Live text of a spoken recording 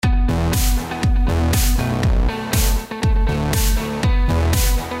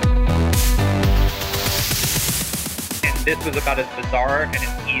this was about as bizarre and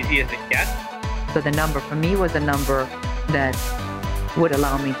as easy as it gets. So the number for me was a number that would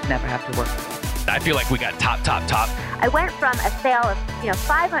allow me to never have to work. I feel like we got top. I went from a sale of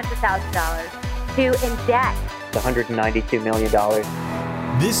 $500,000 to in debt. $192 million.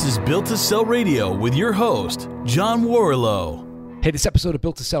 This is Built to Sell Radio with your host, John Warrillow. Hey, this episode of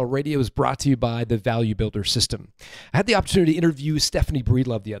Built to Sell Radio is brought to you by the Value Builder System. I had the opportunity to interview Stephanie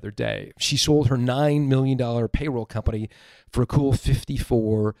Breedlove the other day. She sold her $9 million payroll company for a cool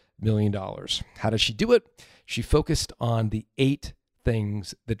 $54 million. How did she do it? She focused on the 8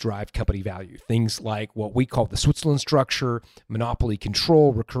 things that drive company value. Things like what we call the Switzerland structure, monopoly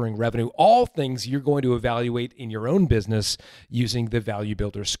control, recurring revenue, all things you're going to evaluate in your own business using the Value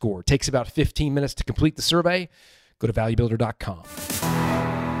Builder score. It takes about 15 minutes to complete the survey. Go to valuebuilder.com.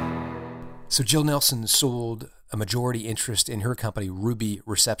 So Jill Nelson sold a majority interest in her company, Ruby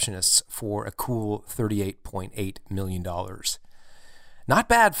Receptionists, for a cool $38.8 million. Not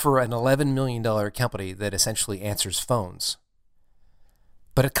bad for an $11 million company that essentially answers phones.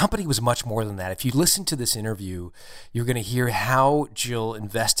 But a company was much more than that. If you listen to this interview, you're going to hear how Jill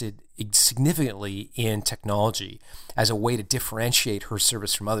invested significantly in technology as a way to differentiate her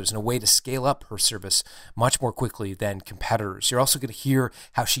service from others and a way to scale up her service much more quickly than competitors. You're also going to hear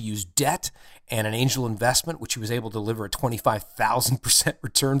how she used debt and an angel investment, which she was able to deliver a 25,000%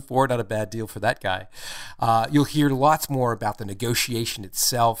 return for. Not a bad deal for that guy. You'll hear lots more about the negotiation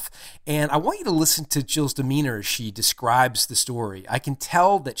itself. And I want you to listen to Jill's demeanor as she describes the story. I can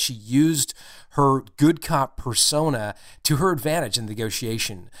tell that she used her good cop persona to her advantage in the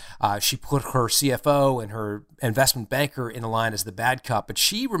negotiation. She put her CFO and her investment banker in the line as the bad cop, but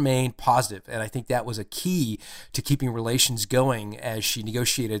she remained positive, and I think that was a key to keeping relations going as she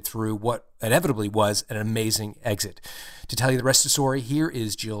negotiated through what inevitably was an amazing exit. To tell you the rest of the story, here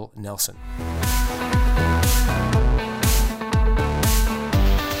is Jill Nelson.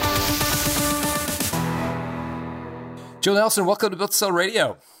 Jill Nelson, welcome to Built to Sell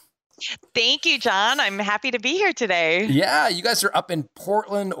Radio. Thank you, John. I'm happy to be here today. Yeah, you guys are up in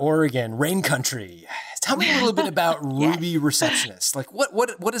Portland, Oregon, rain country. Tell me a little bit about Ruby Receptionists. Like,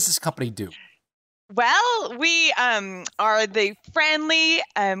 what does this company do? Well, we are the friendly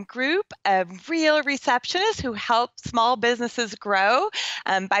group of real receptionists who help small businesses grow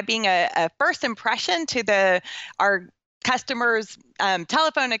by being a first impression to our customers'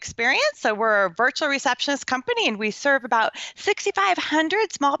 telephone experience. So we're a virtual receptionist company, and we serve about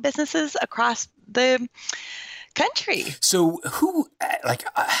 6,500 small businesses across the country. So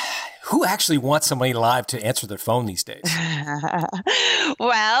who actually wants somebody live to answer their phone these days?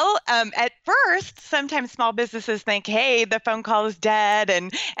 Well, at first, sometimes small businesses think, hey, the phone call is dead,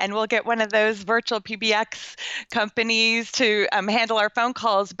 and we'll get one of those virtual PBX companies to handle our phone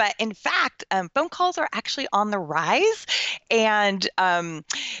calls. But in fact, phone calls are actually on the rise, and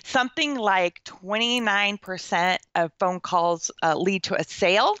something like 29% of phone calls lead to a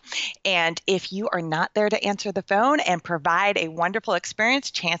sale. And if you are not there to answer the phone and provide a wonderful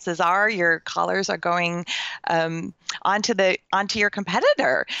experience, chances are your callers are going onto your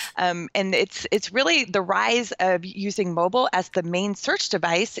competitor. And it's really the rise of using mobile as the main search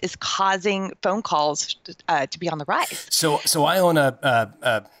device is causing phone calls to be on the rise. So I own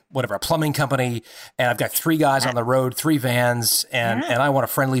a plumbing company, and I've got 3 guys on the road, 3 vans, and I want a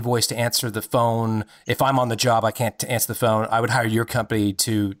friendly voice to answer the phone. If I'm on the job, I can't answer the phone. I would hire your company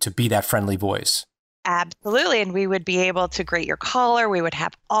to be that friendly voice. Absolutely. And we would be able to grade your caller. We would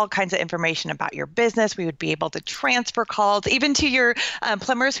have all kinds of information about your business. We would be able to transfer calls even to your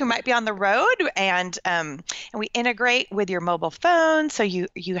plumbers who might be on the road. And we integrate with your mobile phone. So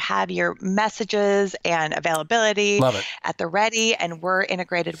you have your messages and availability at the ready. And we're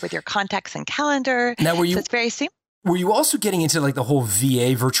integrated with your contacts and calendar. Now, so it's very simple. Were you also getting into like the whole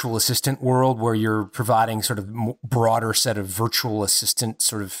VA virtual assistant world where you're providing sort of broader set of virtual assistant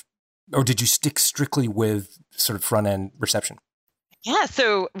sort of, or did you stick strictly with sort of front-end reception? Yeah,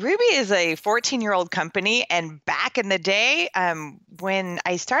 so Ruby is a 14-year-old company, and back in the day, when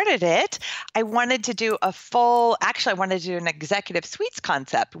I started it, I wanted to do I wanted to do an executive suites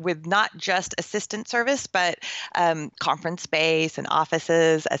concept with not just assistant service, but conference space and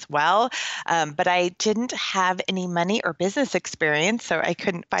offices as well. But I didn't have any money or business experience, so I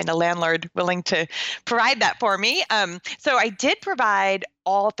couldn't find a landlord willing to provide that for me. So I did provide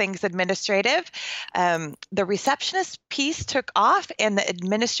all things administrative. The receptionist piece took off, and the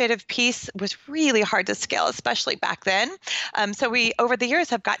administrative piece was really hard to scale, especially back then. So we, over the years,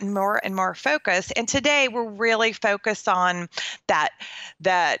 have gotten more and more focused. And today we're really focused on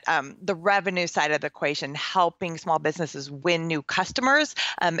the revenue side of the equation, helping small businesses win new customers.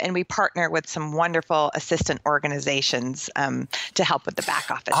 And we partner with some wonderful assistant organizations to help with the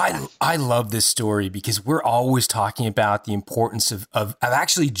back office stuff. I love this story because we're always talking about the importance of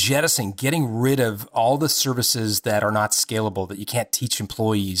actually jettisoning, getting rid of all the services that are not scalable, that you can't teach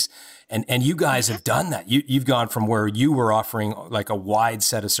employees. And you guys have done that. You've gone from where you were offering like a wide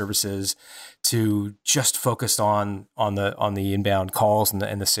set of services to just focused on the inbound calls and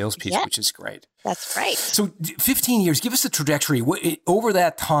the sales piece, which is great. That's right. So 15 years, give us the trajectory. Over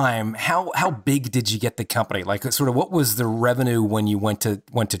that time, how big did you get the company? Like sort of what was the revenue when you went to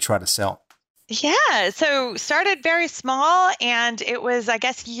try to sell? Yeah, so started very small, and it was, I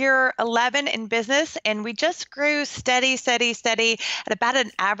guess, year 11 in business, and we just grew steady at about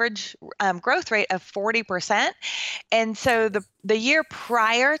an average growth rate of 40%. And so the year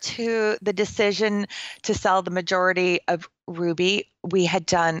prior to the decision to sell the majority of Ruby, we had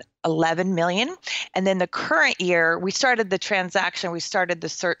done 11 million. And then the current year, we started the transaction. We started the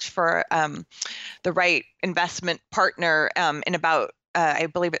search for the right investment partner in about I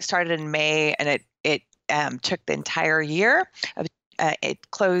believe it started in May, and it took the entire year. It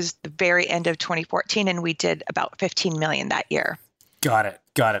closed the very end of 2014, and we did about 15 million that year. Got it.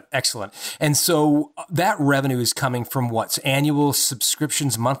 Excellent. And so that revenue is coming from what? So annual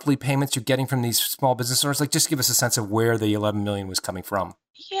subscriptions, monthly payments you're getting from these small business owners? Like, just give us a sense of where the 11 million was coming from.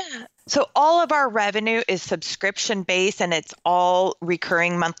 Yeah. So all of our revenue is subscription based, and it's all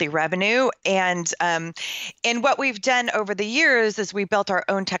recurring monthly revenue. And what we've done over the years is we built our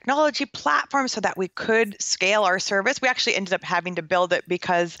own technology platform so that we could scale our service. We actually ended up having to build it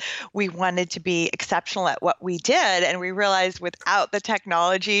because we wanted to be exceptional at what we did, and we realized without the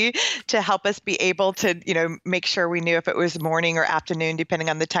technology to help us be able to, make sure we knew if it was morning or afternoon, depending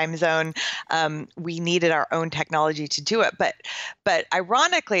on the time zone, we needed our own technology to do it. But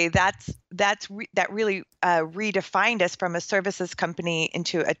ironically, that really redefined us from a services company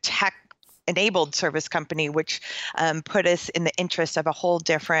into a tech-enabled service company, which put us in the interest of a whole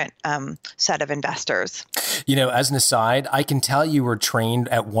different set of investors. As an aside, I can tell you were trained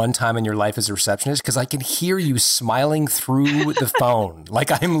at one time in your life as a receptionist because I can hear you smiling through the phone.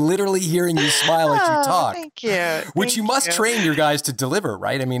 Like I'm literally hearing you smile as you talk. Thank you. Which you must train your guys to deliver,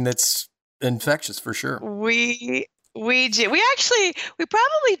 right? I mean, that's infectious for sure. We do. We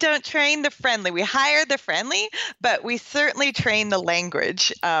probably don't train the friendly. We hire the friendly, but we certainly train the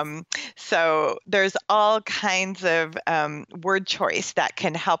language. So there's all kinds of word choice that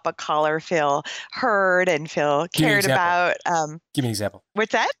can help a caller feel heard and feel cared about. Give me an example.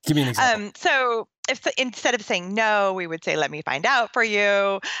 What's that? Give me an example. So if instead of saying no, we would say, "Let me find out for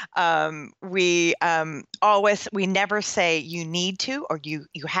you." We never say you need to or you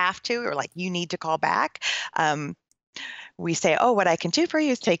have to or like you need to call back. We say, "Oh, what I can do for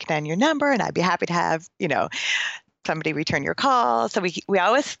you is take down your number, and I'd be happy to have somebody return your call." So we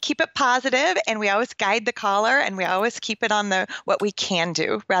always keep it positive, and we always guide the caller, and we always keep it on the what we can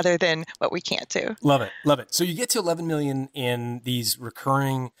do rather than what we can't do. Love it. So you get to 11 million in these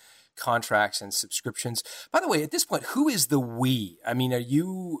recurring contracts and subscriptions. By the way, at this point, who is the we? I mean, do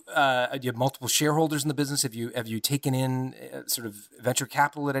you have multiple shareholders in the business? Have you taken in sort of venture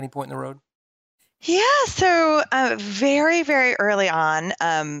capital at any point in the road? Yeah, so very, very early on,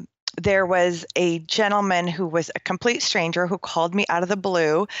 there was a gentleman who was a complete stranger who called me out of the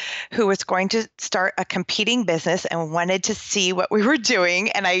blue, who was going to start a competing business and wanted to see what we were doing.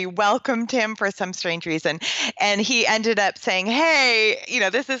 And I welcomed him for some strange reason. And he ended up saying, "Hey,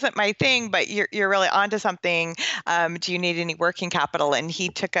 this isn't my thing, but you're really onto something. Do you need any working capital?" And he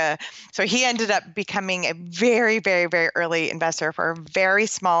ended up becoming a very, very, very early investor for a very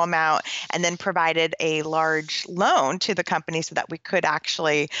small amount, and then provided a large loan to the company so that we could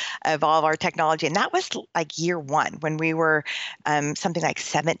actually evolve our technology. And that was like year one when we were something like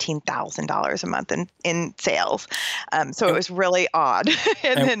 $17,000 a month in sales. So it was really odd.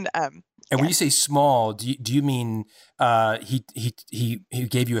 And when you say small, do you mean he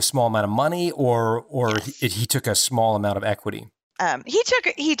gave you a small amount of money or yes, he took a small amount of equity?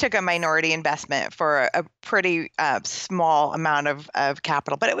 He took a minority investment for a pretty small amount of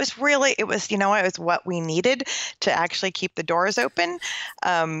capital, but it was what we needed to actually keep the doors open,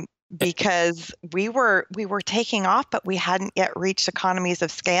 because we were taking off, but we hadn't yet reached economies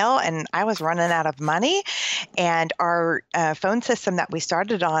of scale, and I was running out of money, and our phone system that we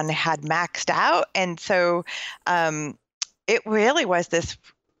started on had maxed out, and so it really was this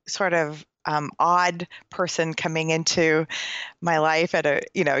sort of odd person coming into my life at a,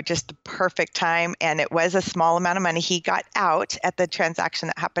 just the perfect time. And it was a small amount of money. He got out at the transaction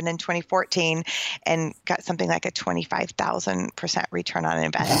that happened in 2014 and got something like a 25,000% return on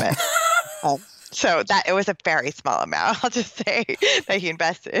investment. So that it was a very small amount, I'll just say, that he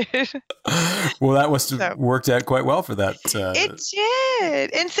invested. Well, that must have worked out quite well for that. It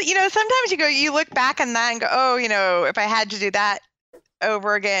did. And so, sometimes you look back on that and go, oh, if I had to do that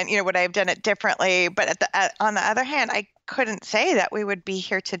over again, would I have done it differently? But on the other hand, I couldn't say that we would be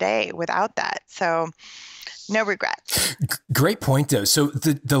here today without that. So no regrets. Great point, though. So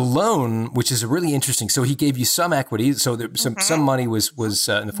the loan, which is really interesting. So he gave you some equity. So some money was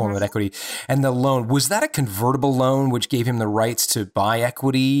in the form of an equity, and the loan, was that a convertible loan, which gave him the rights to buy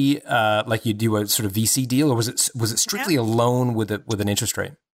equity, like you do a sort of VC deal, or was it strictly a loan with an interest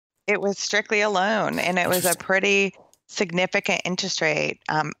rate? It was strictly a loan, and it was a pretty significant interest rate.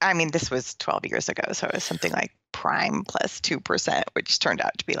 This was 12 years ago, so it was something like prime plus 2%, which turned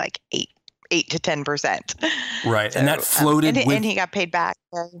out to be like 8 to 10%. Right. So, and that floated and he got paid back.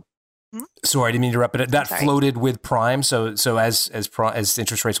 Sorry, I didn't mean to interrupt, but that floated with prime. So as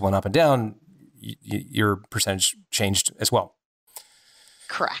interest rates went up and down, your percentage changed as well.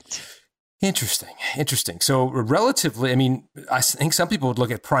 Correct. Interesting. So relatively, I think some people would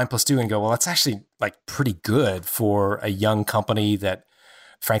look at prime plus 2 and go, well, that's actually like pretty good for a young company that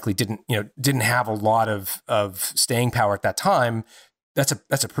frankly didn't have a lot of staying power at that time. That's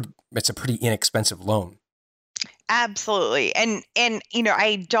a pretty inexpensive loan. Absolutely. And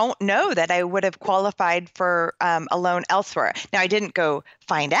I don't know that I would have qualified for a loan elsewhere. Now, I didn't go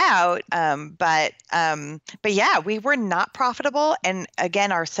find out, but yeah, we were not profitable. And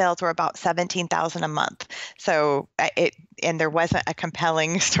again, our sales were about $17,000 a month. So and there wasn't a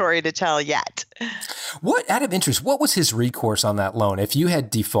compelling story to tell yet. Out of interest, what was his recourse on that loan? If you had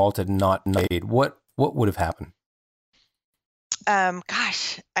defaulted and not paid, what would have happened?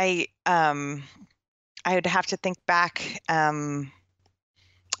 I would have to think back. I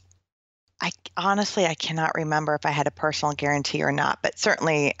cannot remember if I had a personal guarantee or not, but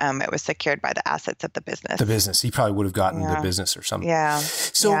certainly it was secured by the assets of the business. The business. He probably would have gotten the business or something. Yeah.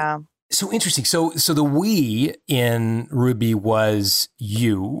 So interesting. So the we in Ruby was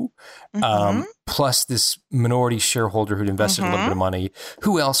you, plus this minority shareholder who'd invested a little bit of money.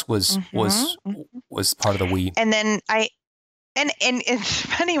 Who else was part of the we? And then And it's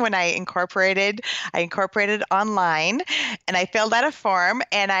funny, when I incorporated online, and I filled out a form,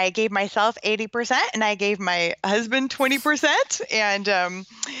 and I gave myself 80%, and I gave my husband 20%,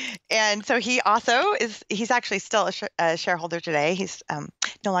 and so he's actually still a shareholder today. He's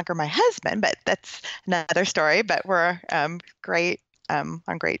no longer my husband, but that's another story. But we're great on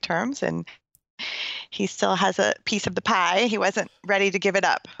great terms, and he still has a piece of the pie. He wasn't ready to give it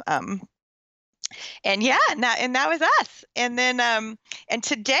up. And that was us. And then, and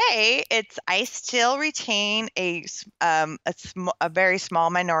today I still retain a very small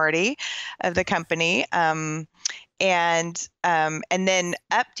minority of the company. And then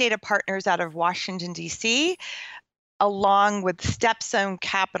Updata Partners out of Washington, D.C., along with Stepstone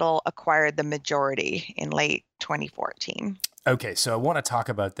Capital, acquired the majority in late 2014. Okay. So I want to talk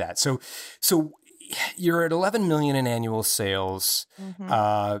about that. So you're at 11 million in annual sales.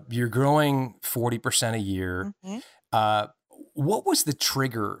 You're growing 40% a year. What was the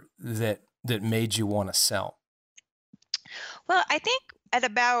trigger that made you want to sell? Well, I think at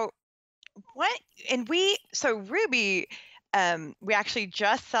about Ruby, we actually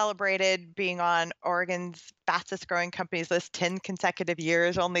just celebrated being on Oregon's fastest growing companies list 10 consecutive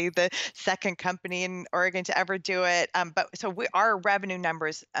years, only the second company in Oregon to ever do it. Our revenue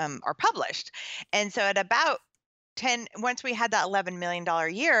numbers are published. And so at about once we had that $11 million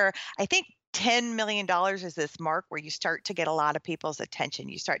year, I think $10 million is this mark where you start to get a lot of people's attention.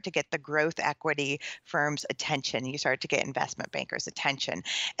 You start to get the growth equity firms' attention. You start to get investment bankers' attention.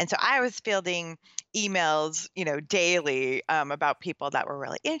 And so I was fielding emails, daily about people that were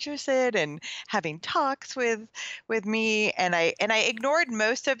really interested in having talks with me. And I ignored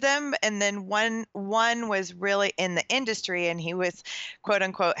most of them. And then one was really in the industry, and he was, quote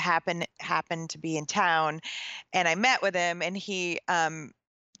unquote, happened to be in town. And I met with him, and he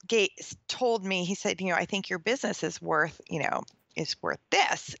told me, he said, I think your business is worth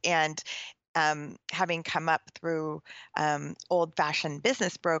this. And having come up through old-fashioned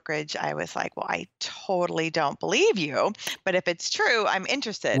business brokerage, I was like, well, I totally don't believe you, but if it's true, I'm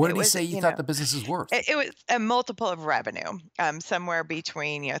interested. What did he say you thought the business is worth? It was a multiple of revenue, somewhere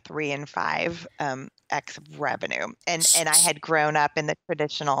between 3 and 5 x revenue, and I had grown up in the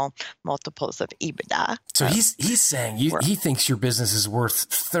traditional multiples of EBITDA. So he's saying he thinks your business is worth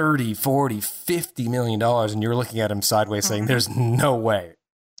 30, 40, 50 million dollars, and you're looking at him sideways saying, "There's no way."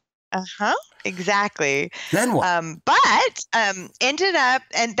 Exactly. Then what? Ended up,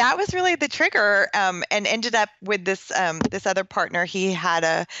 and that was really the trigger. And ended up with this other partner. He had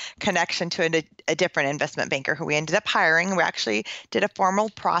a connection to a different investment banker who we ended up hiring. We actually did a formal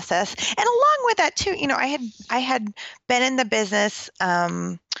process, and along with that too, I had been in the business.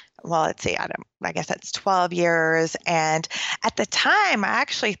 Well, let's see, I guess that's 12 years. And at the time, I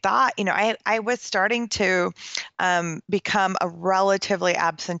actually thought, I was starting to become a relatively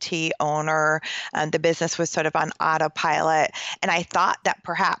absentee owner. The business was sort of on autopilot. And I thought that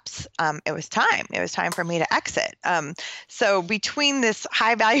perhaps it was time. It was time for me to exit. So between this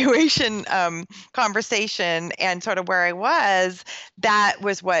high valuation conversation and sort of where I was, that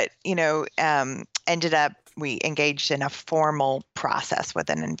was what, ended up, we engaged in a formal process with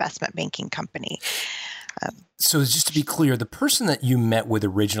an investment banking company. So just to be clear, the person that you met with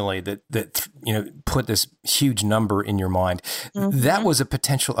originally that put this huge number in your mind, that was a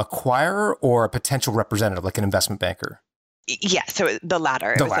potential acquirer or a potential representative, like an investment banker? Yeah, so the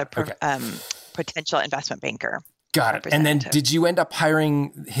latter. It was okay. a potential investment banker. Got it. And then did you end up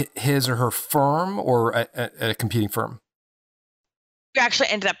hiring his or her firm or a competing firm? We actually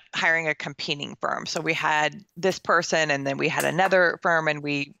ended up hiring a competing firm. So we had this person and then we had another firm, and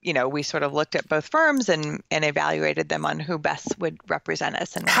we sort of looked at both firms and evaluated them on who best would represent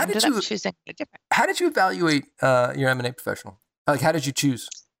us. And we ended up choosing a different. How did you evaluate your M&A professional? Like, how did you choose?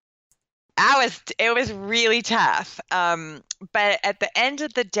 It was really tough. But at the end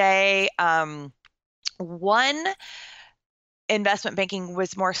of the day, one investment banking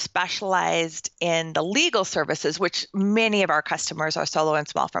was more specialized in the legal services, which many of our customers are solo and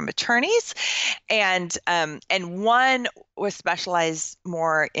small firm attorneys, and one was specialized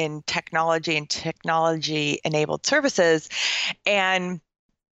more in technology and technology-enabled services, and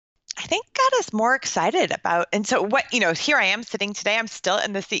I think got us more excited about. And so here I am sitting today. I'm still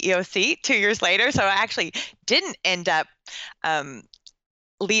in the CEO seat 2 years later, so I actually didn't end up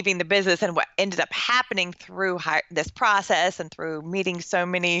leaving the business. And what ended up happening through this process and through meeting so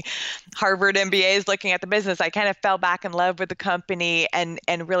many Harvard MBAs looking at the business, I kind of fell back in love with the company and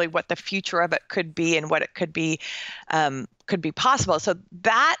really what the future of it could be and what it could be possible. So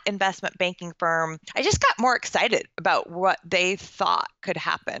that investment banking firm, I just got more excited about what they thought could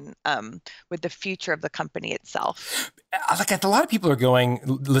happen with the future of the company itself. Like a lot of people are going,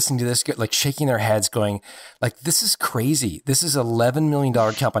 listening to this, like shaking their heads going, like, this is crazy. This is $11 million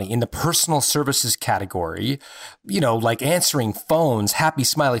company in the personal services category, like answering phones, happy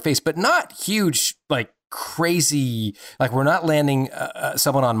smiley face, but not huge, like crazy, like we're not landing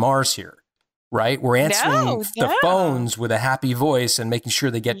someone on Mars here. Right? We're answering the phones with a happy voice and making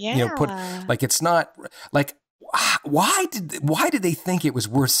sure they get, put, like, it's not like, why did they think it was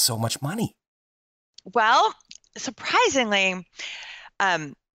worth so much money? Well, surprisingly,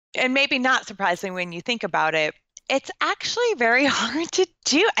 and maybe not surprisingly when you think about it, it's actually very hard to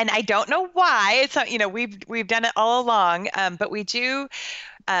do. And I don't know why. It's, we've done it all along, but we do.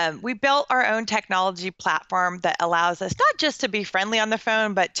 We built our own technology platform that allows us not just to be friendly on the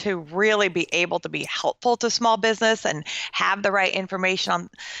phone, but to really be able to be helpful to small business and have the right information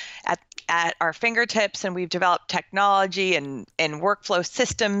at our fingertips. And we've developed technology and workflow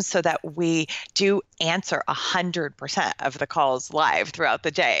systems so that we do answer 100% of the calls live throughout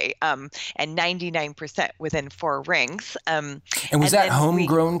the day, and 99% within 4 rings. And was that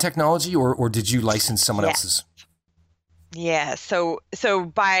homegrown technology, or did you license someone else's? Yeah. So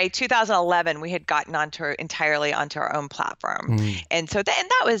by 2011, we had gotten entirely onto our own platform, and so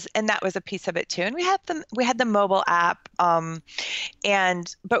that was a piece of it too. And we had the mobile app, but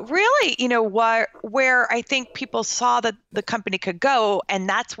really, where I think people saw that the company could go, and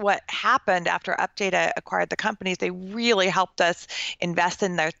that's what happened after Updata acquired the companies. They really helped us invest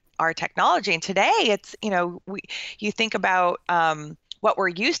in our technology, and today it's you think about. What we're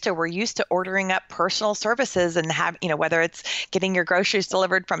used to ordering up personal services and have, whether it's getting your groceries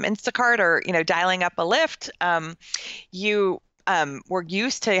delivered from Instacart or, dialing up a Lyft, we're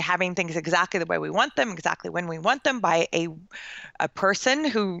used to having things exactly the way we want them, exactly when we want them by a person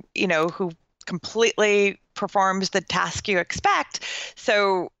who completely performs the task you expect.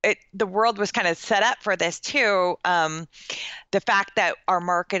 So the world was kind of set up for this too. The fact that our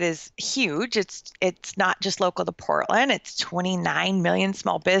market is huge, it's not just local to Portland, it's 29 million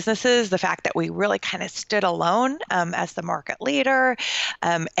small businesses. The fact that we really kind of stood alone as the market leader,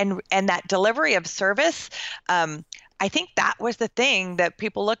 and that delivery of service, I think that was the thing that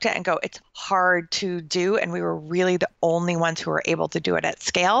people looked at and go, it's hard to do. And we were really the only ones who were able to do it at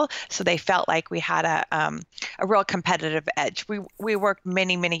scale. So they felt like we had a real competitive edge. We worked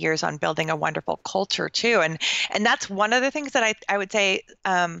many, many years on building a wonderful culture too. And that's one of the things that I would say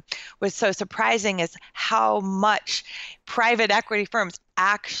was so surprising is how much private equity firms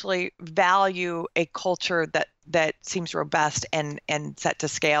actually value a culture that seems robust and set to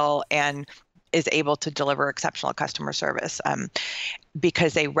scale and is able to deliver exceptional customer service,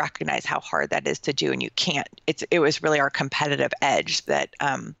 because they recognize how hard that is to do, and you can't. It was really our competitive edge that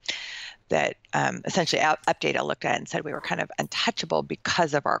essentially UpData looked at and said we were kind of untouchable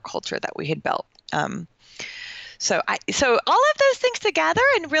because of our culture that we had built. So all of those things together,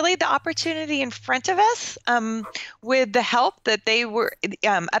 and really the opportunity in front of us, with the help that they were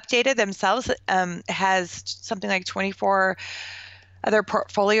UpData themselves has something like 24 other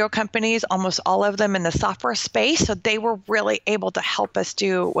portfolio companies, almost all of them in the software space. So they were really able to help us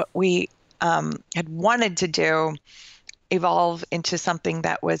do what we had wanted to do, evolve into something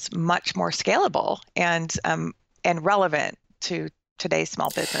that was much more scalable and relevant to today's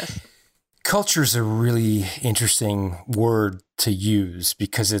small business. Culture is a really interesting word to use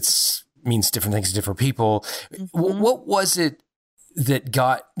because it means different things to different people. Mm-hmm. What was it that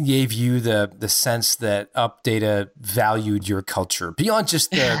gave you the sense that UpData valued your culture beyond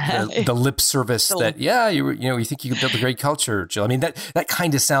just the lip service you think you could build a great culture, Jill? I mean, that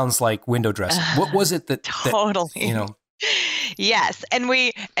kind of sounds like window dressing. What was it that totally? Yes, and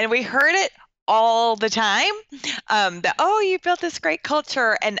we heard it all the time, that, you built this great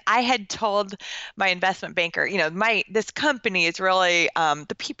culture. And I had told my investment banker, this company is really,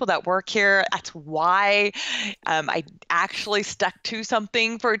 the people that work here, that's why I actually stuck to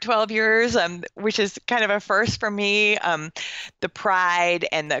something for 12 years, which is kind of a first for me. The pride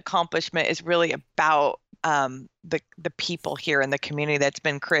and the accomplishment is really about the people here and the community that's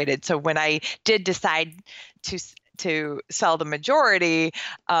been created. So when I did decide to sell the majority,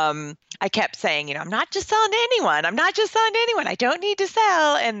 I kept saying, I'm not just selling to anyone. I don't need to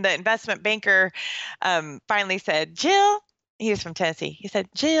sell. And the investment banker finally said, Jill, he was from Tennessee. He said,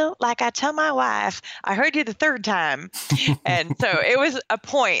 Jill, like I tell my wife, I heard you the third time. And so it was a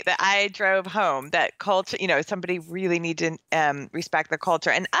point that I drove home that culture, somebody really needed to respect the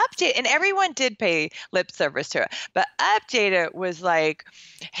culture. And UpData, and everyone did pay lip service to it. But UpData was like,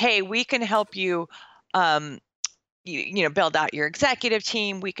 hey, we can help you build out your executive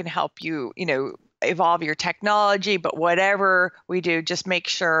team. We can help you, evolve your technology, but whatever we do, just make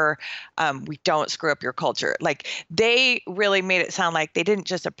sure we don't screw up your culture. Like, they really made it sound like they didn't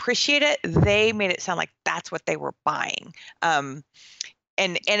just appreciate it. They made it sound like that's what they were buying. And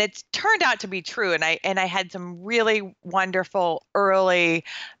it's turned out to be true. And I had some really wonderful early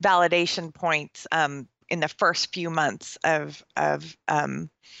validation points in the first few months of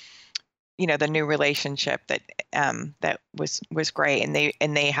the new relationship that was great, and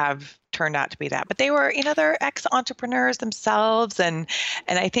they have turned out to be that. But they were, they're ex-entrepreneurs themselves, and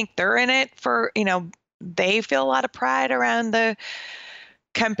I think they're in it for, they feel a lot of pride around the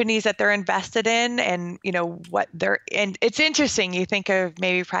companies that they're invested in, and and it's interesting. You think of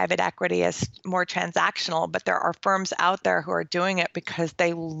maybe private equity as more transactional, but there are firms out there who are doing it because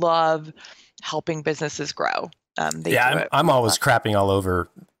they love helping businesses grow. I'm always crapping all over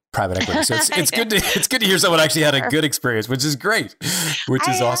private equity. So it's good to hear someone actually had a good experience, which is great, which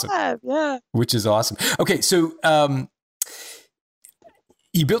is awesome. Which is awesome. Okay. So,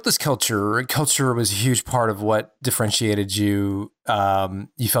 you built this culture. Culture was a huge part of what differentiated you.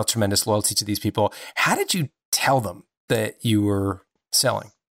 You felt tremendous loyalty to these people. How did you tell them that you were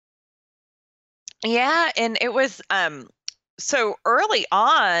selling? Yeah. And it was, so early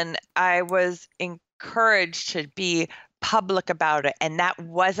on, I was encouraged to be public about it, and that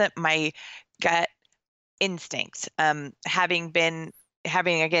wasn't my gut instinct. Having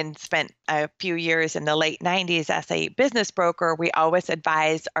again spent a few years in the late 90s as a business broker, we always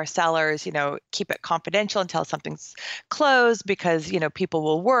advise our sellers, keep it confidential until something's closed, because people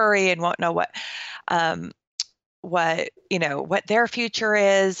will worry and won't know what their future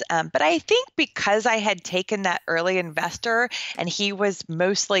is. But I think because I had taken that early investor and he was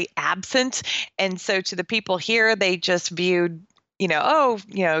mostly absent, and so to the people here, they just viewed,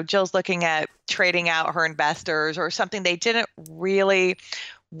 Jill's looking at trading out her investors or something. They didn't really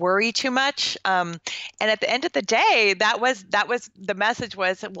worry too much. And at the end of the day, that was the message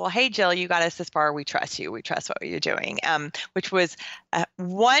was, well, hey, Jill, you got us this far. We trust you. We trust what you're doing, which was a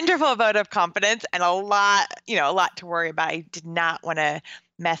wonderful vote of confidence and a lot to worry about. I did not want to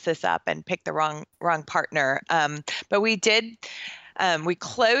mess this up and pick the wrong partner. But we did. We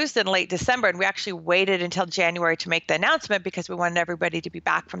closed in late December, and we actually waited until January to make the announcement because we wanted everybody to be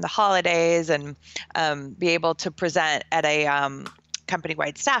back from the holidays and be able to present at a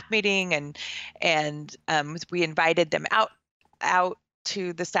company-wide staff meeting. And we invited them out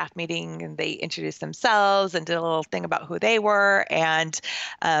to the staff meeting, and they introduced themselves and did a little thing about who they were. And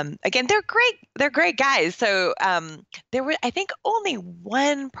again, they're great. They're great guys. So there were, I think, only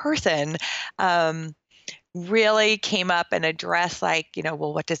one person really came up and addressed, like,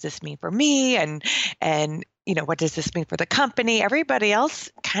 well, what does this mean for me? And what does this mean for the company? Everybody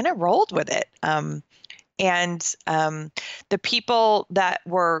else kind of rolled with it. And the people that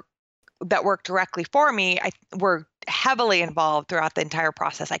worked directly for me, were heavily involved throughout the entire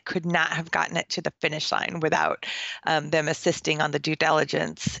process. I could not have gotten it to the finish line without them assisting on the due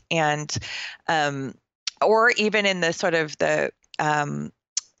diligence and or even in the sort of the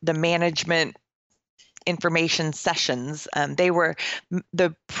management information sessions. They were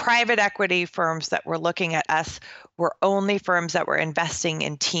the private equity firms that were looking at us were only firms that were investing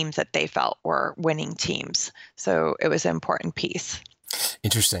in teams that they felt were winning teams. So it was an important piece.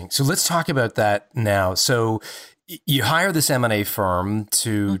 Interesting. So let's talk about that now. So you hire this M&A firm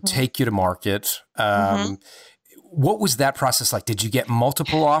to take you to market. What was that process like? Did you get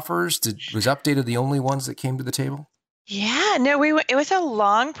multiple offers? Was Updata the only ones that came to the table? Yeah, no, it was a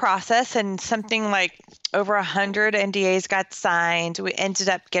long process, and something like over 100 NDAs got signed. We ended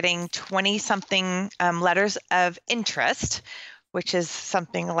up getting 20-something letters of interest, which is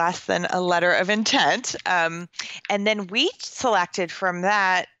something less than a letter of intent. And then we selected from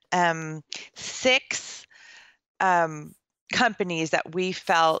that 6 companies that we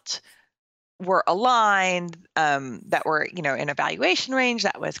felt were aligned, that were, in a valuation range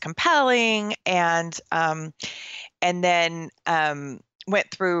that was compelling, and then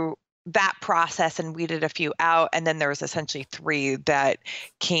went through that process and weeded a few out. And then there was essentially 3 that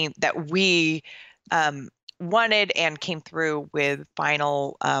we wanted and came through with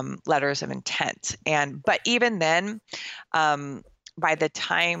final letters of intent. But even then, by the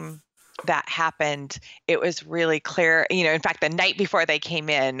time that happened, it was really clear, in fact, the night before they came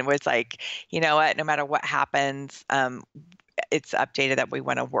in was like, what, no matter what happens, it's Updata that we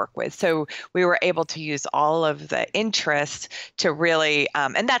want to work with. So we were able to use all of the interest to really,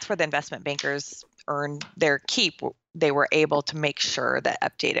 and that's where the investment bankers earn their keep. They were able to make sure that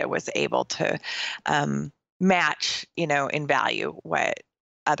Updata was able to match, in value what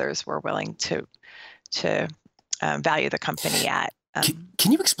others were willing to value the company at.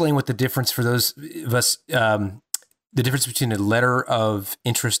 Can you explain what the difference for those of us, the difference between a letter of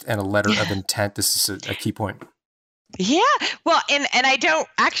interest and a letter of intent? This is a key point. Yeah. Well, and I don't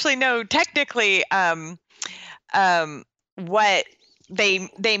actually know technically what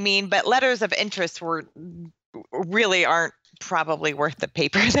they mean, but letters of interest really aren't probably worth the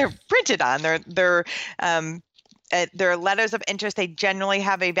paper they're printed on. They're letters of interest. They generally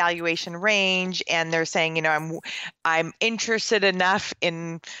have a valuation range, and they're saying, I'm interested enough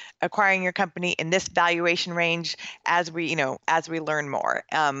in acquiring your company in this valuation range as we learn more,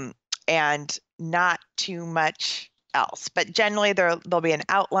 and not too much else. But generally, there'll be an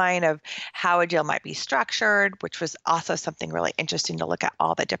outline of how a deal might be structured, which was also something really interesting to look at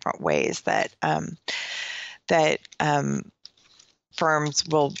all the different ways that firms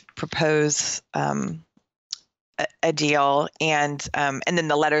will propose a deal, and then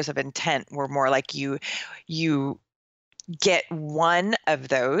the letters of intent were more like you get one of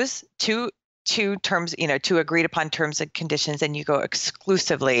those two terms, two agreed upon terms and conditions, and you go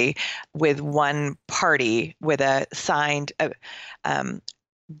exclusively with one party with a signed by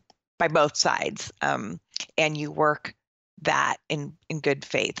both sides, and you work that in good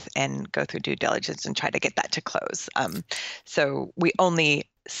faith and go through due diligence and try to get that to close. So we only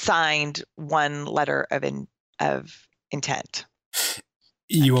signed one letter of intent.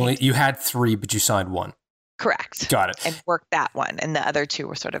 You had 3, but you signed 1. Correct. Got it. And worked that one, and the other 2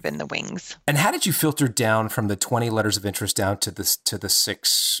 were sort of in the wings. And how did you filter down from the 20 letters of interest down to the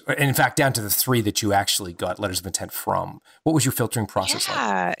 6, and in fact down to the 3 that you actually got letters of intent from? What was your filtering process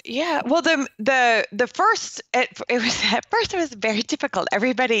like? Yeah. Well, the first it was very difficult.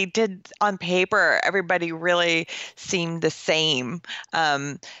 Everybody did on paper. Everybody really seemed the same.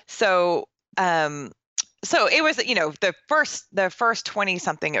 So it was, the first 20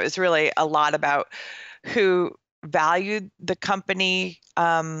 something, it was really a lot about who valued the company,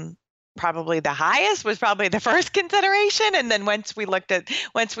 probably the highest was probably the first consideration. And then once we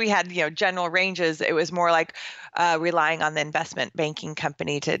had, general ranges, it was more like relying on the investment banking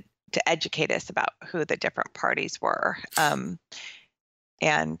company to educate us about who the different parties were. And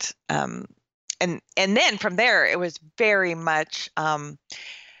then from there, it was very much,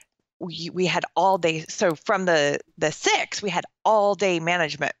 we had all day. So from the 6, we had all day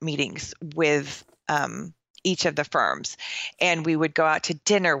management meetings with each of the firms, and we would go out to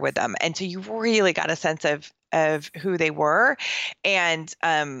dinner with them. And so you really got a sense of who they were. And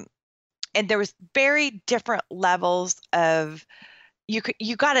there was very different levels of,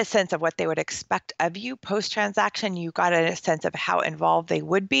 you got a sense of what they would expect of you post-transaction. You got a sense of how involved they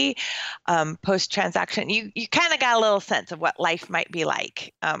would be post-transaction. You kind of got a little sense of what life might be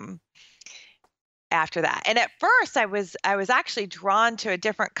like after that. And at first, I was actually drawn to a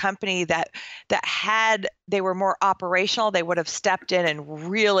different company that they were more operational. They would have stepped in and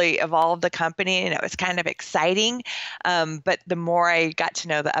really evolved the company, and it was kind of exciting. But the more I got to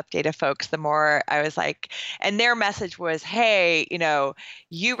know the Updata folks, the more I was like, and their message was, hey,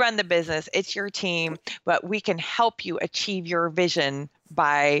 you run the business, it's your team, but we can help you achieve your vision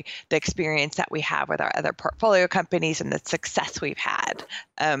by the experience that we have with our other portfolio companies and the success we've had.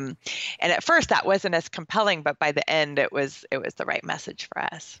 And at first that wasn't as compelling, but by the end it was the right message for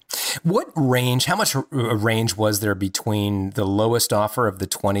us. How much range was there between the lowest offer of the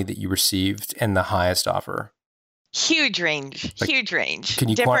 20 that you received and the highest offer? Huge range. Can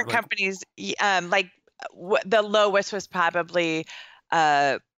you different companies, the lowest was probably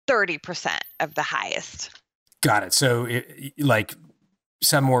 30% of the highest. Got it. So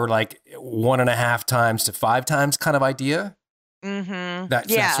some were like 1.5 times to 5 times kind of idea. Mm-hmm. That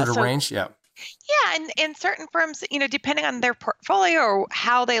sort of range. Yeah. Yeah. And certain firms, depending on their portfolio or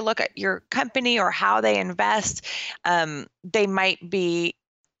how they look at your company or how they invest, they might be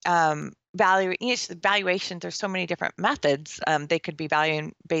valuations. There's so many different methods. They could be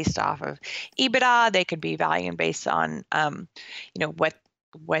valuing based off of EBITDA. They could be valuing based on,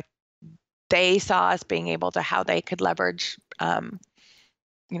 what they saw as being able to, how they could leverage,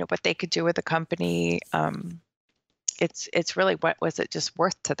 what they could do with the company. It's really, what was it just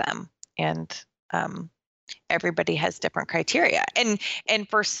worth to them? And everybody has different criteria. And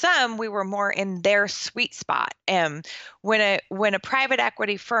for some, we were more in their sweet spot. When a private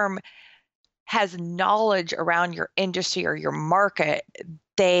equity firm has knowledge around your industry or your market,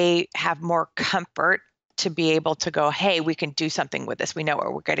 they have more comfort to be able to go, hey, we can do something with this. We know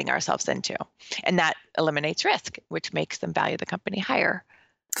what we're getting ourselves into. And that eliminates risk, which makes them value the company higher.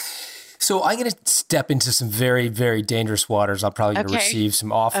 So I'm going to step into some very, very dangerous waters. I'm probably going to receive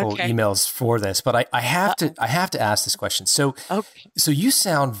some awful emails for this, but I have to ask this question. So you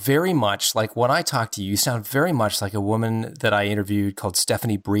sound very much like, when I talk to you, you sound very much like a woman that I interviewed called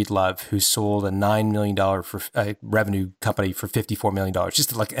Stephanie Breedlove, who sold a $9 million revenue company for $54 million.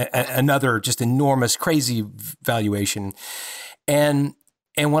 Just like another just enormous, crazy valuation.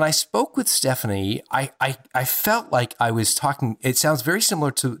 And when I spoke with Stephanie, I felt like I was talking, it sounds very similar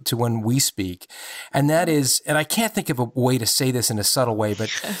to when we speak. And that is, and I can't think of a way to say this in a subtle way,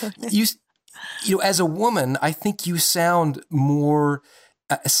 but you as a woman, I think you sound more,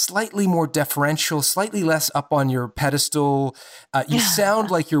 slightly more deferential, slightly less up on your pedestal. You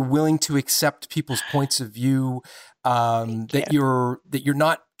sound like you're willing to accept people's points of view, that you're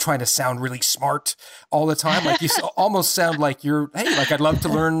not trying to sound really smart all the time. Like you almost sound like you're, hey, like I'd love to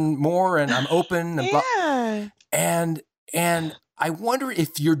learn more and I'm open. And blah. And I wonder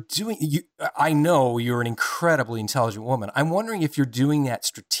if you're I know you're an incredibly intelligent woman. I'm wondering if you're doing that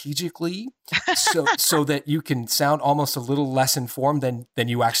strategically so that you can sound almost a little less informed than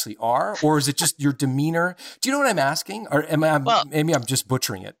you actually are, or is it just your demeanor? Do you know what I'm asking? Or maybe I'm just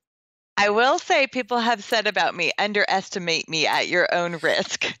butchering it. I will say people have said about me, underestimate me at your own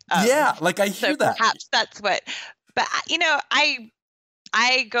risk. Like I hear that. Perhaps that's what, but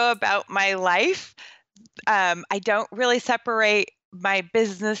I go about my life. I don't really separate my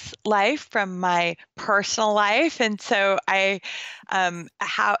business life from my personal life. And so I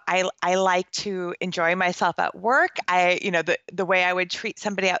like to enjoy myself at work. The way I would treat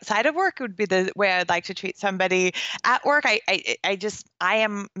somebody outside of work would be the way I'd like to treat somebody at work. I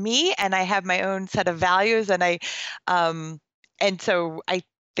am me, and I have my own set of values, and so I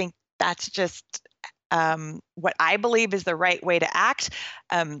think that's just what I believe is the right way to act.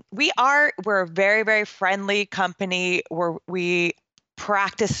 We're a very, very friendly company where we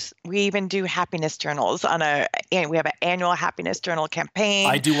practice. We even do happiness journals and we have an annual happiness journal campaign.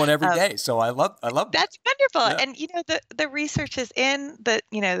 I do one every day. So I love that's wonderful. Yeah. And, the research is in that,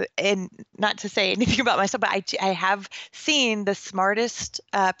 and not to say anything about myself, but I have seen the smartest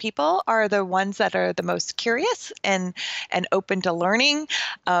people are the ones that are the most curious and open to learning.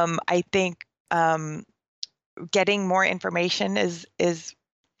 I think getting more information is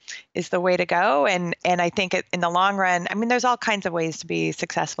the way to go. And I think in the long run, I mean, there's all kinds of ways to be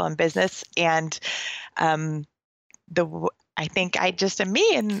successful in business. And I think I just am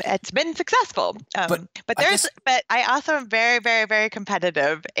me, and it's been successful. But I also am very, very, very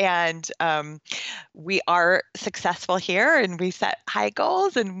competitive, and we are successful here, and we set high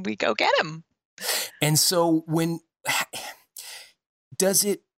goals, and we go get them. And so does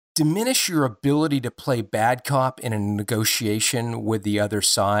it diminish your ability to play bad cop in a negotiation with the other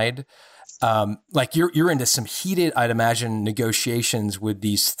side? Like you're into some heated, I'd imagine, negotiations with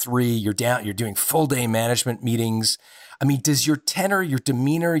these three. You're doing full day management meetings. I mean, does your tenor, your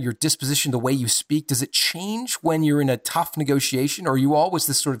demeanor, your disposition, the way you speak, does it change when you're in a tough negotiation, or are you always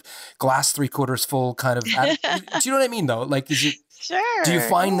this sort of glass 3/4 full kind of attitude? Do you know what I mean, though? Like, is it? Sure. Do you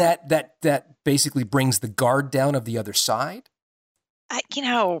find that basically brings the guard down of the other side?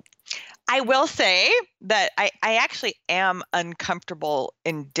 I will say that I actually am uncomfortable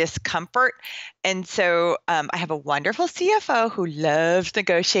in discomfort. And so I have a wonderful CFO who loves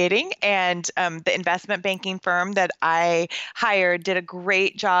negotiating, and the investment banking firm that I hired did a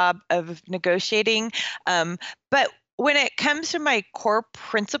great job of negotiating. But when it comes to my core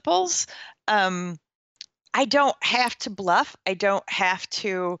principles, I don't have to bluff. I don't have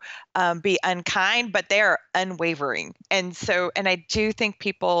to be unkind, but they are unwavering. And I do think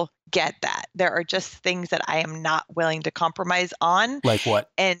people get that. There are just things that I am not willing to compromise on. Like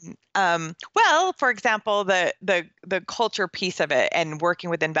what? And well, for example, the culture piece of it, and working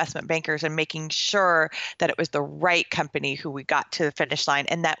with investment bankers and making sure that it was the right company who we got to the finish line,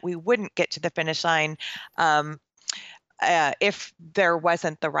 and that we wouldn't get to the finish line if there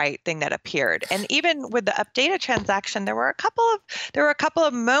wasn't the right thing that appeared. And even with the Updata transaction, there were a couple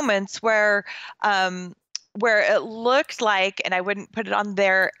of moments where it looked like, and I wouldn't put it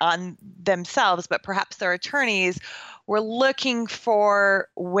on themselves, but perhaps their attorneys were looking for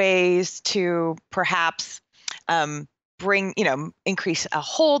ways to perhaps increase a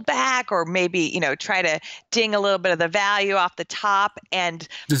holdback, or maybe, try to ding a little bit of the value off the top. And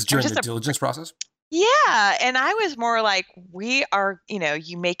this is during the diligence process? Yeah. And I was more like, we are,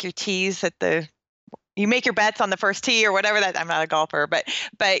 you make your tees you make your bets on the first tee or whatever. That I'm not a golfer, but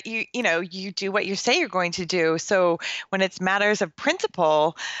you do what you say you're going to do. So when it's matters of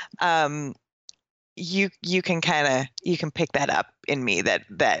principle, you can pick that up in me that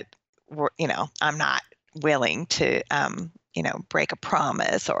I'm not willing to break a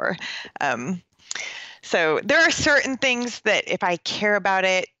promise, or so there are certain things that if I care about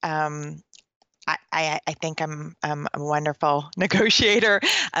it, I think I'm a wonderful negotiator.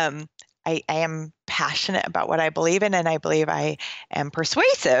 I am passionate about what I believe in, and I believe I am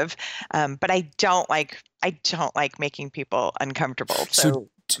persuasive. But I don't like making people uncomfortable. So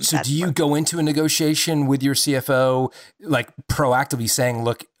do you go into a negotiation with your CFO, like proactively saying,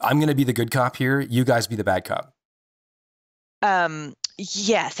 "Look, I'm going to be the good cop here. You guys be the bad cop"?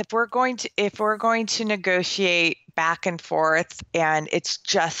 Yes, if we're going to negotiate back and forth, and it's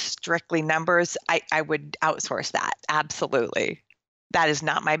just strictly numbers, I would outsource that. Absolutely. That is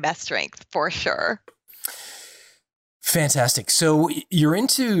not my best strength, for sure. Fantastic. So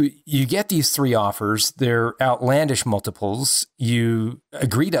you get these three offers. They're outlandish multiples. You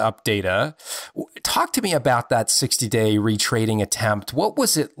agree to Updata. Talk to me about that 60-day retrading attempt. What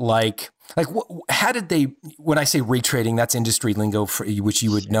was it like? Like, how did they, when I say retrading, that's industry lingo for which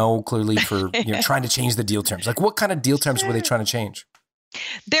you would know clearly for trying to change the deal terms. Like, what kind of deal terms were they trying to change?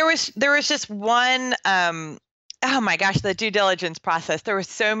 There was just one, oh my gosh, the due diligence process. There were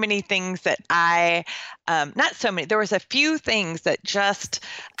so many things that not so many, there was a few things that just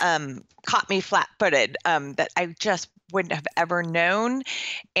caught me flat-footed that I just wouldn't have ever known.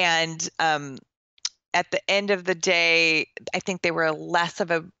 And at the end of the day, I think they were less of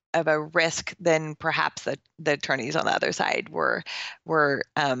a risk than perhaps the attorneys on the other side were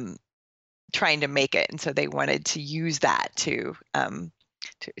trying to make it. And so they wanted to use that to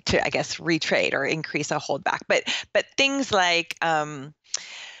I guess retrade or increase a holdback. But things like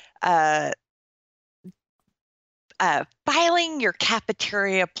filing your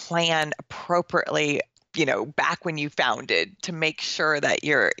cafeteria plan appropriately, back when you founded, to make sure that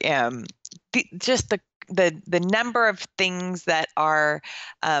you're just the number of things that are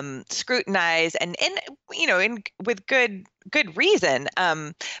scrutinized and with good good reason.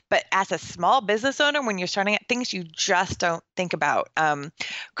 But as a small business owner, when you're starting at things you just don't think about,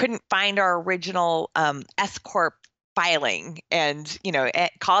 couldn't find our original S Corp filing, and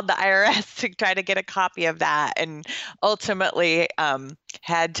called the IRS to try to get a copy of that, and ultimately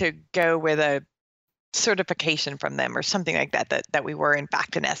had to go with a certification from them or something like that we were in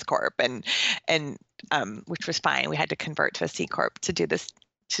fact an S Corp, and which was fine. We had to convert to a C Corp to do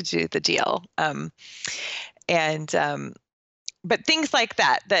the deal. But things like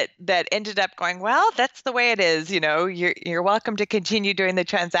that ended up going, well, that's the way it is. You're welcome to continue doing the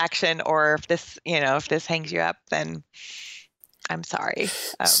transaction, or if this hangs you up, then I'm sorry.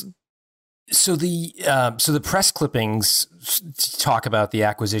 So the press clippings talk about the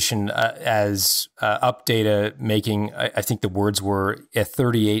acquisition as UpData making, I think the words were, a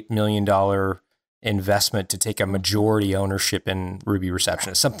 $38 million investment to take a majority ownership in Ruby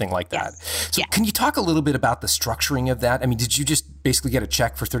Receptionist, something like that. Yes. So Can you talk a little bit about the structuring of that? I mean, did you just basically get a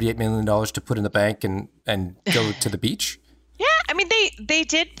check for $38 million to put in the bank and go to the beach? Yeah, I mean, they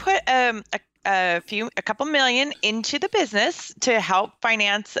did put a couple million into the business to help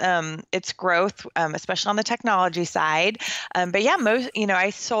finance its growth, especially on the technology side. But yeah, I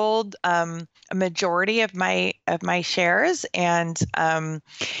sold a majority of my shares, and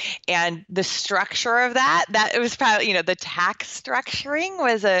the structure of that it was probably, the tax structuring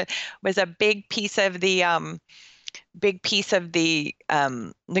was a big piece of the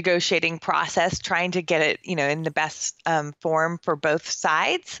negotiating process, trying to get it, in the best form for both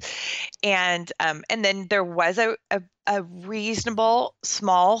sides, and then there was a reasonable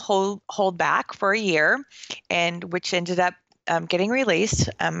small holdback for a year, and which ended up getting released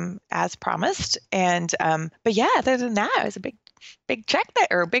as promised, and but yeah, other than that, it was a big check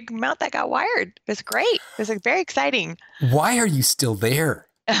or a big amount that got wired. It was great. It was very exciting. Why are you still there?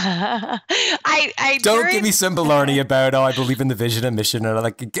 I don't give me some baloney about, I believe in the vision and mission, and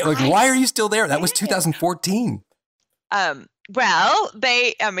like why are you still there? That was 2014. Well,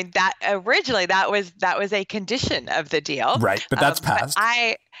 that originally that was a condition of the deal, right? But that's passed.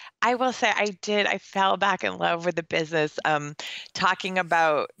 But I will say I fell back in love with the business, talking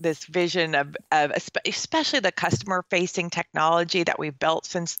about this vision of especially the customer facing technology that we've built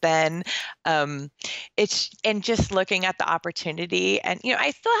since then. And just looking at the opportunity, and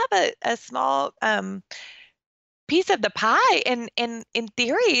I still have a small piece of the pie, and in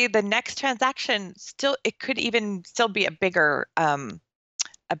theory, the next transaction it could even still be a bigger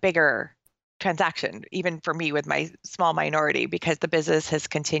transaction, even for me with my small minority, because the business has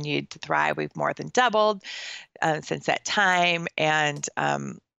continued to thrive. We've more than doubled since that time, and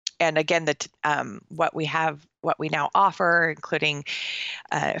again, what we now offer, including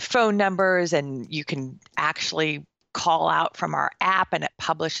phone numbers, and you can actually call out from our app, and it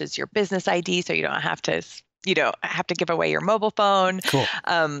publishes your business ID, so you don't have to give away your mobile phone. Cool.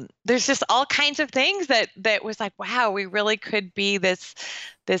 There's just all kinds of things that was like, wow, we really could be this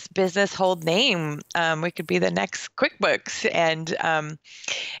business hold name. We could be the next QuickBooks, and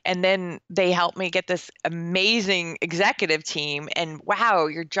then they helped me get this amazing executive team. And wow,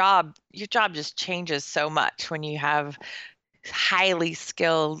 your job just changes so much when you have highly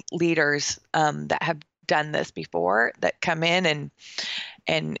skilled leaders that have done this before, that come in,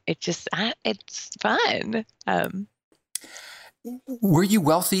 and it's fun. Were you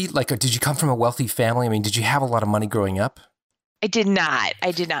wealthy? Did you come from a wealthy family? I mean, did you have a lot of money growing up? I did not.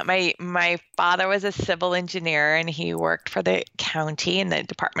 My father was a civil engineer, and he worked for the county in the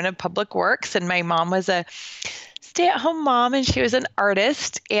Department of Public Works. And my mom was a stay-at-home mom, and she was an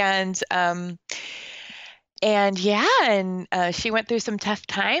artist. And she went through some tough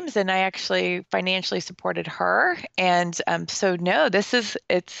times, and I actually financially supported her. And so no,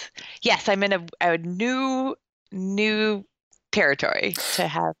 yes, I'm in a new territory to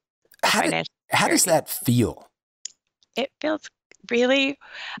have financial. How does that feel? It feels really,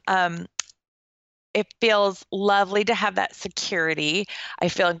 it feels lovely to have that security. I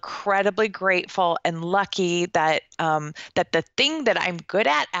feel incredibly grateful and lucky that the thing that I'm good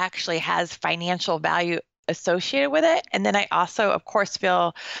at actually has financial value associated with it. And then I also, of course,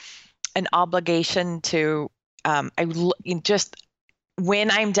 feel an obligation to,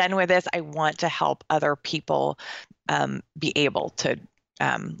 when I'm done with this, I want to help other people be able to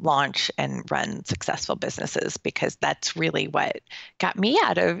launch and run successful businesses, because that's really what got me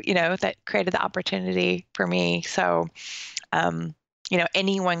out of, that created the opportunity for me. So,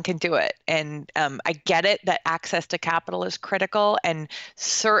 anyone can do it. And I get it that access to capital is critical, and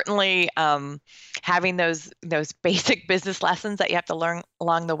certainly having those basic business lessons that you have to learn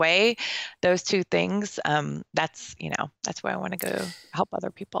along the way, those two things, that's why I want to go help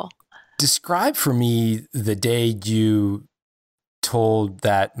other people. Describe for me the day you told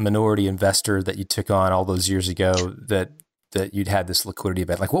that minority investor that you took on all those years ago that you'd had this liquidity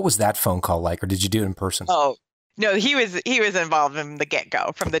event? Like, what was that phone call like, or did you do it in person? Oh, no, he was involved from the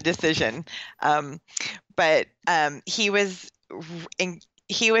get-go, from the decision. But he was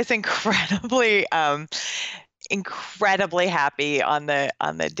incredibly incredibly happy on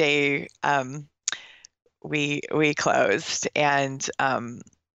the day we closed, and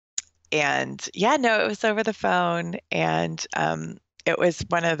yeah, no, it was over the phone, and it was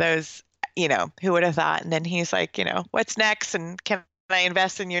one of those, who would have thought? And then he's like, what's next, and can I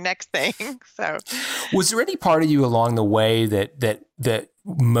invest in your next thing? So, was there any part of you along the way that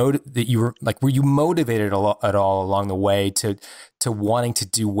you were like, were you motivated at all along the way to wanting to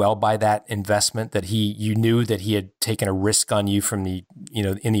do well by that investment, that you knew that he had taken a risk on you from the,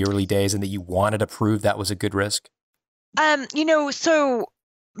 in the early days, and that you wanted to prove that was a good risk?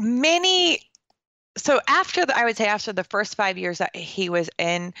 So after the first 5 years that he was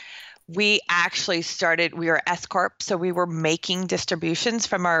in, we actually we were S Corp, so we were making distributions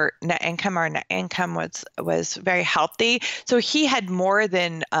from our net income. Our net income was very healthy. So he had more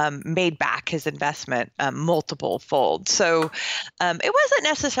than made back his investment multiple fold. So it wasn't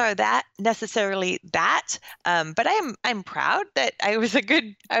necessarily that, but I'm proud that I was a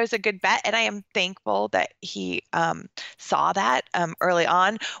good bet, and I am thankful that he saw that early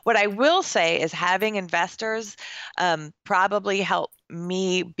on. What I will say is having investors probably helped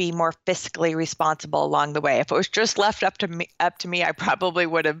me be more fiscally responsible along the way. If it was just left up to me, I probably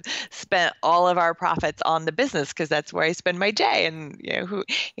would have spent all of our profits on the business, because that's where I spend my day, and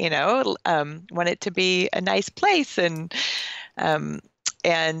want it to be a nice place, and spend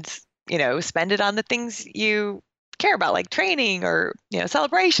it on the things you care about, like training or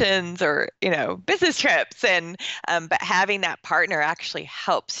celebrations or business trips, and but having that partner actually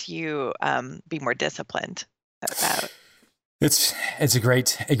helps you be more disciplined about. It's a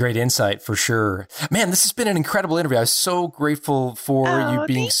great insight for sure. Man, this has been an incredible interview. I was so grateful for you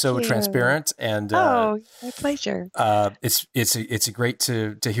being so transparent, and my pleasure. It's great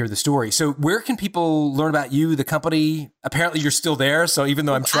to hear the story. So where can people learn about you, the company? Apparently you're still there, so even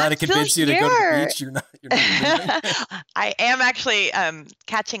though I'm trying to convince you to go to the beach, you're not leaving. I am actually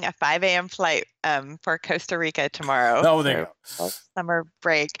catching a 5 a.m. flight for Costa Rica tomorrow. Oh, there you go. Summer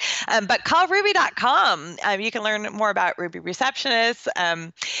break. But call Ruby.com. You can learn more about Ruby Receptionist.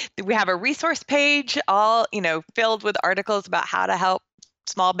 We have a resource page all, filled with articles about how to help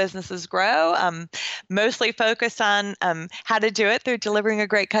small businesses grow, mostly focused on how to do it through delivering a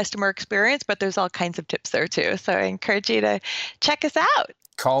great customer experience, but there's all kinds of tips there too. So I encourage you to check us out.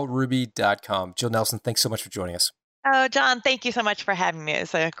 Callruby.com. Jill Nelson, thanks so much for joining us. Oh, John, thank you so much for having me.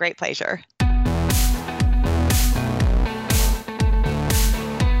 It's a great pleasure.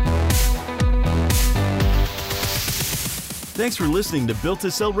 Thanks for listening to Built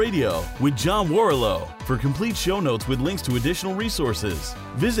to Sell Radio with John Warrillow. For complete show notes with links to additional resources,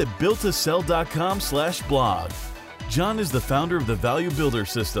 visit builttosell.com/blog. John is the founder of the Value Builder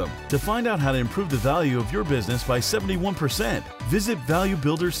System. To find out how to improve the value of your business by 71%, visit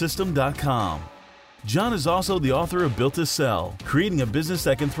valuebuildersystem.com. John is also the author of Built to Sell, Creating a Business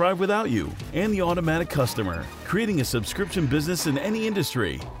That Can Thrive Without You, and The Automatic Customer, Creating a Subscription Business in Any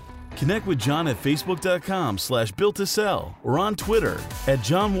Industry. Connect with John at facebook.com/built-to-sell or on Twitter at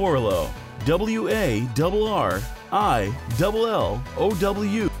John Warrillow, WARRILLOW.